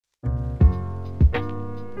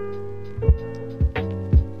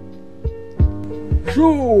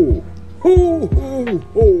show! Ho, ho,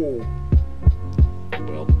 ho!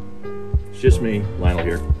 Well, it's just me, Lionel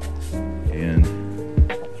here, and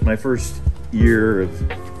it's my first year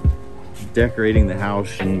of decorating the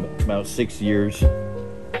house in about 6 years,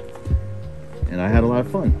 and I had a lot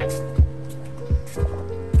of fun.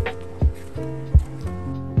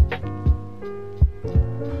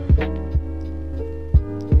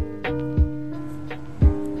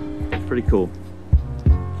 It's pretty cool.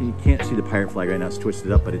 You can't see the pirate flag right now, it's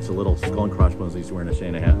twisted up, but it's a little skull and crossbones he's wearing a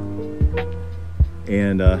Santa hat.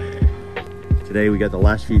 And today we got the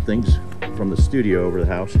last few things from the studio over the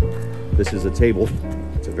house. This is a table.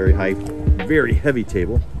 It's a very high, very heavy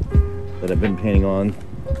table that I've been painting on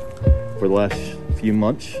for the last few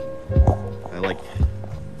months. I like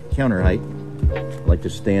counter height. I like to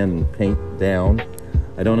stand and paint down.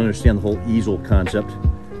 I don't understand the whole easel concept.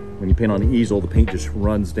 When you paint on an easel, the paint just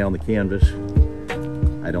runs down the canvas.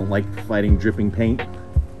 I don't like fighting dripping paint.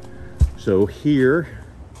 So here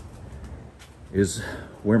is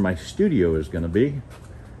where my studio is going to be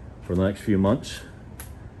for the next few months.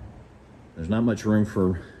 There's not much room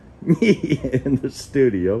for me in the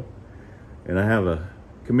studio, and I have a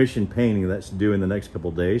commission painting that's due in the next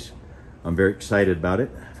couple days. I'm very excited about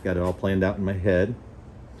it. I've got it all planned out in my head.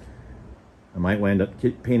 I might wind up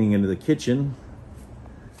painting into the kitchen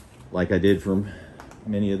like I did from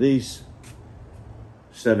many of these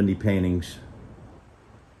 70 paintings.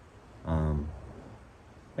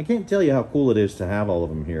 I can't tell you how cool it is to have all of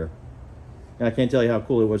them here. And I can't tell you how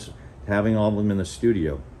cool it was having all of them in the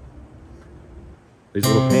studio. These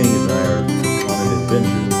little paintings and I are on an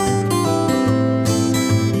adventure.